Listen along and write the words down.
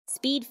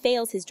Speed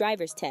fails his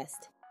driver's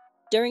test.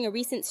 During a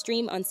recent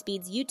stream on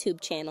Speed's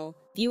YouTube channel,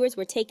 viewers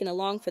were taken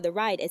along for the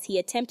ride as he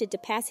attempted to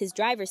pass his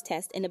driver's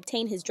test and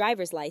obtain his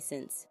driver's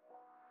license.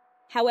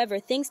 However,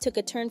 things took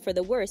a turn for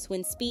the worse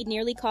when Speed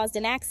nearly caused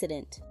an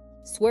accident,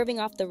 swerving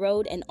off the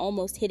road and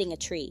almost hitting a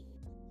tree.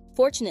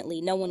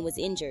 Fortunately, no one was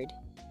injured.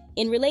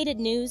 In related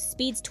news,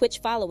 Speed's Twitch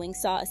following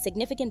saw a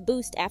significant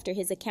boost after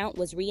his account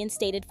was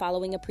reinstated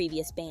following a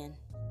previous ban.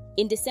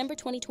 In December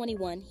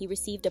 2021, he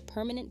received a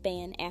permanent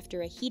ban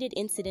after a heated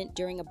incident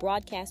during a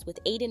broadcast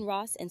with Aiden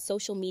Ross and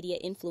social media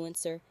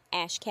influencer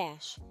Ash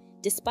Cash.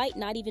 Despite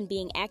not even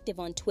being active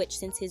on Twitch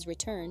since his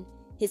return,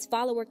 his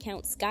follower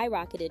count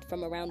skyrocketed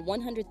from around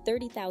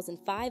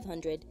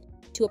 130,500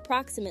 to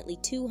approximately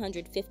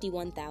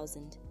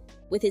 251,000.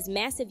 With his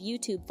massive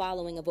YouTube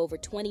following of over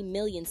 20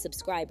 million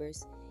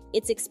subscribers,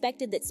 it's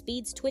expected that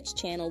Speed's Twitch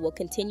channel will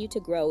continue to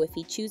grow if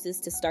he chooses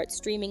to start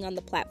streaming on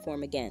the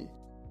platform again.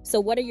 So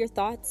what are your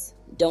thoughts?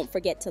 Don't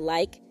forget to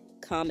like,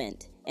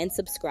 comment, and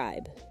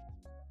subscribe.